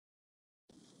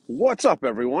What's up,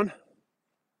 everyone?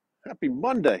 Happy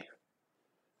Monday,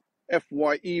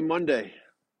 FYE Monday.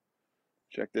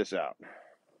 Check this out.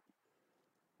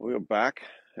 We are back,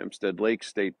 Hempstead Lake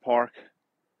State Park,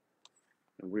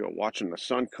 and we are watching the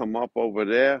sun come up over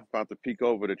there, about to peek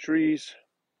over the trees.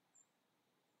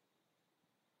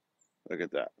 Look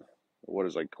at that. What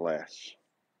is like glass?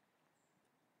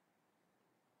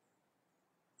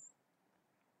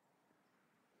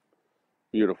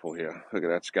 Beautiful here. Look at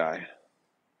that sky.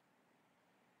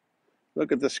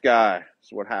 Look at the sky. This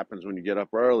is what happens when you get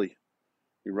up early.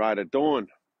 You ride at dawn.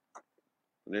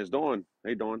 And there's Dawn.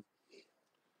 Hey, Dawn.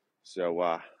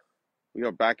 So we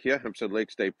are back here, Hempstead Lake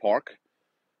State Park.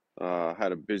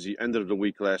 Had a busy end of the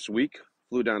week last week.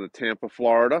 Flew down to Tampa,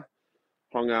 Florida.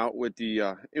 Hung out with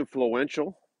the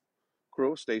influential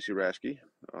crew, Stacy Rasky.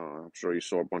 I'm sure you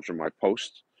saw a bunch of my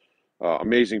posts.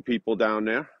 Amazing people down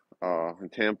there in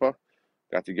Tampa.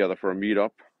 Got together for a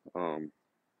meetup.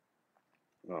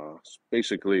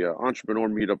 Basically an entrepreneur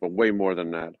meetup, but way more than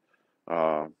that.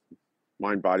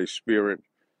 Mind, body, spirit.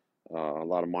 A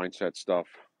lot of mindset stuff.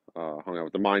 Hung out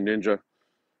with the Mind Ninja,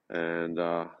 and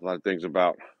a lot of things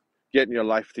about getting your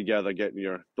life together, getting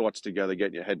your thoughts together,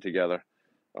 getting your head together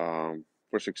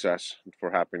for success,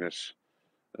 for happiness.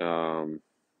 Good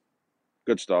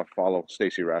stuff. Follow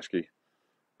Stacy Rasky.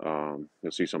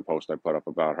 You'll see some posts I put up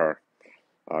about her.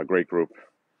 Great group.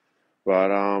 But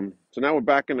so now we're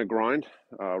back in the grind.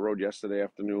 Rode yesterday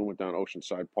afternoon, went down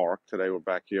Oceanside Park. Today we're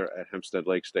back here at Hempstead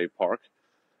Lake State Park.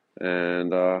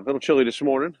 And a little chilly this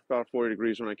morning, about 40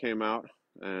 degrees when I came out.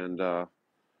 And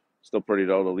still pretty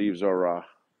though. The leaves are, I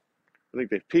think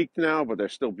they've peaked now, but they're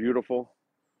still beautiful.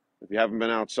 If you haven't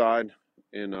been outside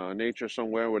in nature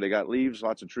somewhere where they got leaves,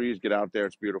 lots of trees, get out there.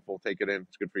 It's beautiful. Take it in.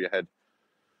 It's good for your head.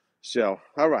 So,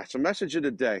 all right. So, message of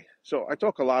the day. So, I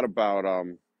talk a lot about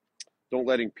don't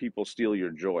letting people steal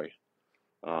your joy.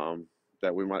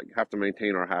 That we might have to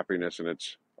maintain our happiness, and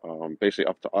it's basically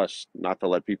up to us not to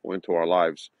let people into our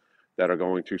lives that are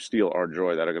going to steal our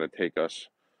joy, that are going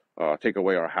to take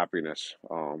away our happiness.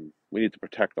 We need to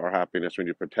protect our happiness. We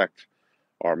need to protect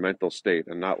our mental state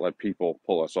and not let people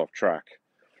pull us off track.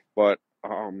 But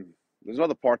there's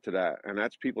another part to that, and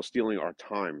that's people stealing our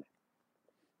time.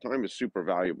 Time is super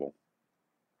valuable.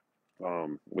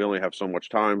 We only have so much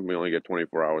time. We only get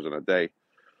 24 hours in a day.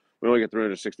 We only get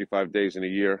 365 days in a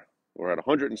year. We're at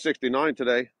 169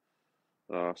 today.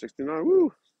 69,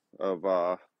 woo, of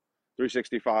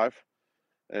 365.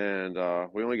 And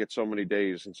we only get so many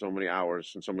days and so many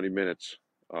hours and so many minutes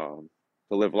to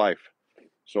live life.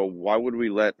 So why would we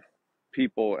let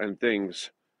people and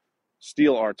things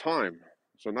steal our time?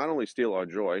 So not only steal our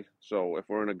joy, so if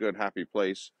we're in a good, happy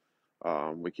place,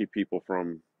 we keep people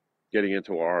from getting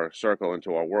into our circle,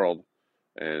 into our world,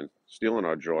 and stealing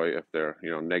our joy if they're,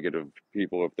 negative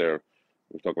people, if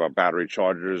we talk about battery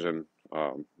chargers and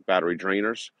battery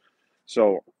drainers.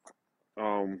 So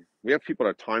we have people that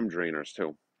are time drainers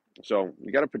too. So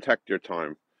you got to protect your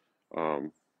time.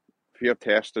 If you have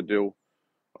tasks to do,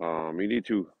 you need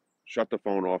to shut the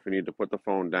phone off. You need to put the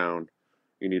phone down.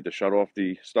 You need to shut off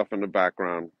the stuff in the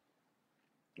background.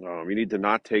 You need to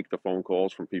not take the phone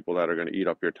calls from people that are going to eat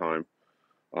up your time.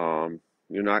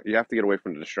 You have to get away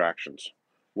from the distractions.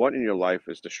 What in your life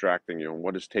is distracting you, and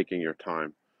what is taking your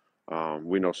time?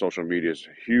 We know social media is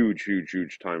a huge, huge,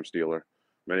 huge time stealer.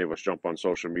 Many of us jump on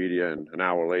social media, and an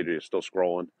hour later, you're still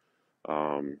scrolling.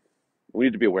 We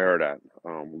need to be aware of that.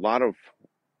 A lot of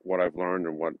what I've learned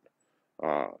and what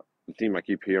the theme I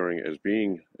keep hearing is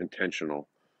being intentional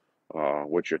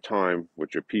with your time,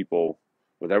 with your people,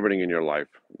 with everything in your life.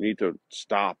 You need to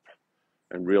stop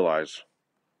and realize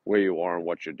where you are and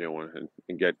what you're doing, and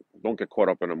don't get caught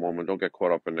up in the moment. Don't get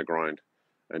caught up in the grind,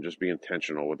 and just be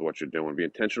intentional with what you're doing. Be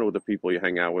intentional with the people you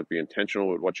hang out with. Be intentional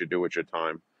with what you do with your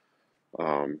time.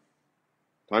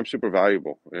 Time's super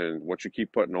valuable, and what you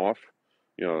keep putting off,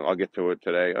 I'll get to it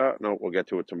today. No, we'll get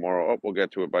to it tomorrow. Oh, we'll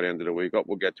get to it by the end of the week. Oh,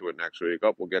 we'll get to it next week.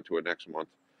 Oh, we'll get to it next month.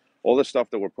 All this stuff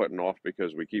that we're putting off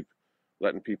because we keep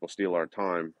letting people steal our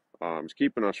time is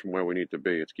keeping us from where we need to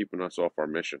be. It's keeping us off our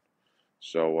mission.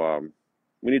 So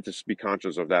we need to be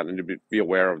conscious of that and to be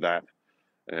aware of that,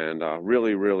 and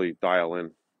really, really dial in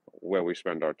where we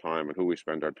spend our time and who we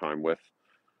spend our time with,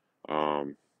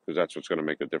 because that's what's going to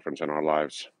make a difference in our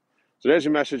lives. So there's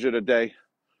your message of the day.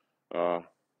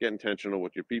 Get intentional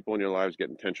with your people in your lives.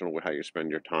 Get intentional with how you spend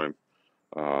your time.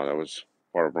 That was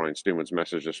part of Brian Stewman's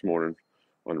message this morning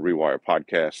on the Rewire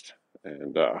podcast.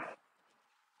 And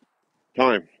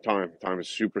time is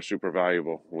super, super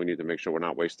valuable. We need to make sure we're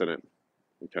not wasting it.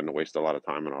 We tend to waste a lot of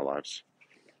time in our lives.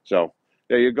 So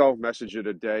there you go. Message of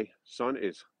the day. Sun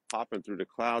is popping through the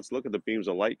clouds. Look at the beams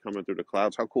of light coming through the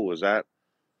clouds. How cool is that?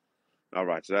 All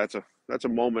right, so that's a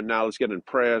moment now. Let's get in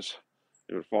prayers.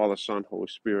 In the Father, Son, Holy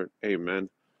Spirit. Amen.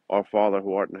 Our Father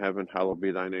who art in heaven, hallowed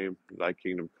be thy name. Thy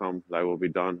kingdom come, thy will be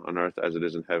done on earth as it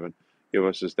is in heaven. Give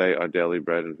us this day our daily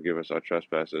bread, and forgive us our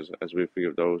trespasses, as we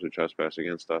forgive those who trespass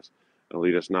against us. And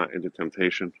lead us not into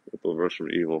temptation, but deliver us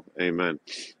from evil. Amen.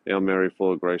 Hail Mary,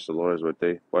 full of grace, the Lord is with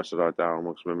thee. Blessed art thou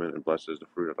amongst women, and blessed is the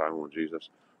fruit of thy womb, Jesus.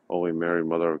 Holy Mary,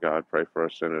 Mother of God, pray for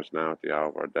us sinners now at the hour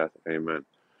of our death. Amen.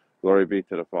 Glory be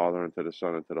to the Father, and to the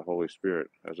Son, and to the Holy Spirit,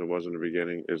 as it was in the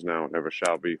beginning, is now, and ever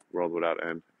shall be, world without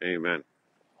end. Amen.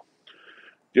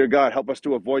 Dear God, help us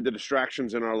to avoid the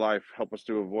distractions in our life. Help us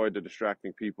to avoid the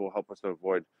distracting people. Help us to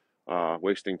avoid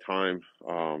wasting time.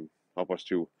 Help us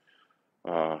to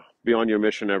be on your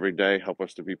mission every day. Help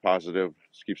us to be positive.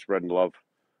 Just keep spreading love.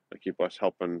 And keep us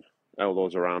helping all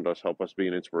those around us. Help us be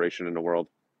an inspiration in the world.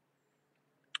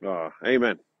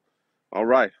 Amen. All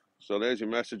right. So there's your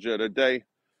message of the day.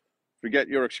 Forget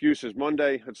your excuses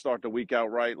Monday. Let's start the week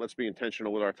out right. Let's be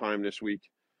intentional with our time this week.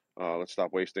 Let's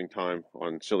stop wasting time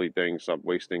on silly things. Stop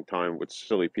wasting time with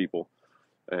silly people,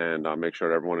 and make sure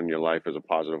that everyone in your life is a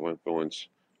positive influence.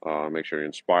 Make sure you're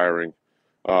inspiring.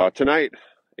 Tonight,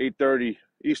 8:30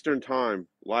 Eastern Time,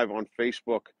 live on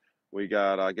Facebook. We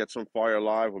got Get Some Fire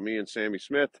Live with me and Sammy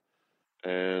Smith.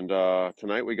 And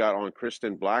tonight we got on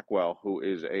Kristen Blackwell, who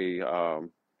is a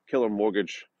killer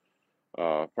mortgage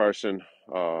person,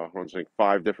 runs like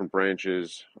 5 different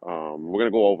branches. We're going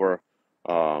to go over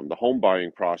the home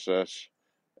buying process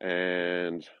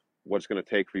and what's going to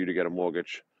take for you to get a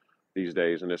mortgage these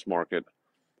days in this market.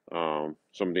 Some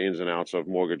of the ins and outs of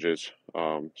mortgages.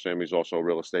 Sammy's also a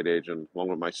real estate agent along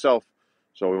with myself,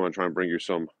 so we want to try and bring you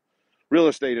some real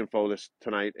estate info this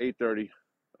tonight, 8:30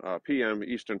 p.m.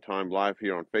 Eastern Time, live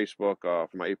here on Facebook.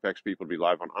 For my Apex people to be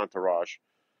live on Entourage.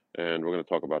 And we're going to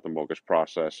talk about the mortgage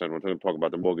process, and we're going to talk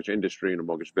about the mortgage industry and the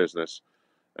mortgage business,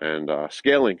 and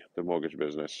scaling the mortgage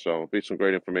business. So it'll be some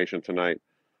great information tonight.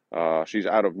 She's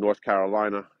out of North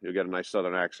Carolina. You'll get a nice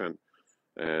Southern accent.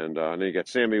 And then you get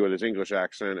Sammy with his English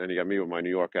accent, and you got me with my New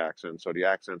York accent. So the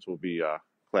accents will be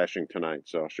clashing tonight.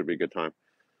 So it should be a good time.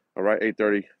 All right,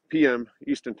 8:30 p.m.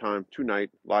 Eastern Time tonight,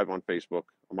 live on Facebook,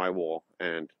 on my wall,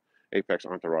 and Apex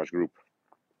Entourage Group.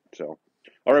 So,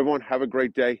 all right, everyone, have a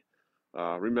great day.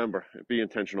 Remember, be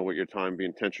intentional with your time. Be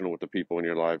intentional with the people in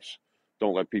your lives.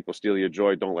 Don't let people steal your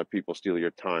joy. Don't let people steal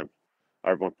your time.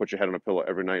 All right, everyone, put your head on a pillow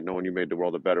every night knowing you made the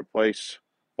world a better place.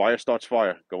 Fire starts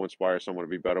fire. Go inspire someone to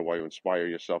be better while you inspire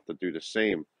yourself to do the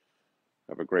same.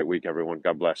 Have a great week, everyone.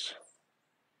 God bless.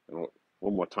 And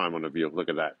one more time on the view. Look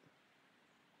at that.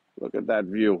 Look at that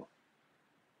view.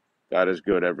 God is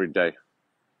good every day.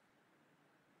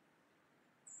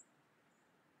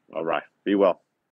 All right. Be well.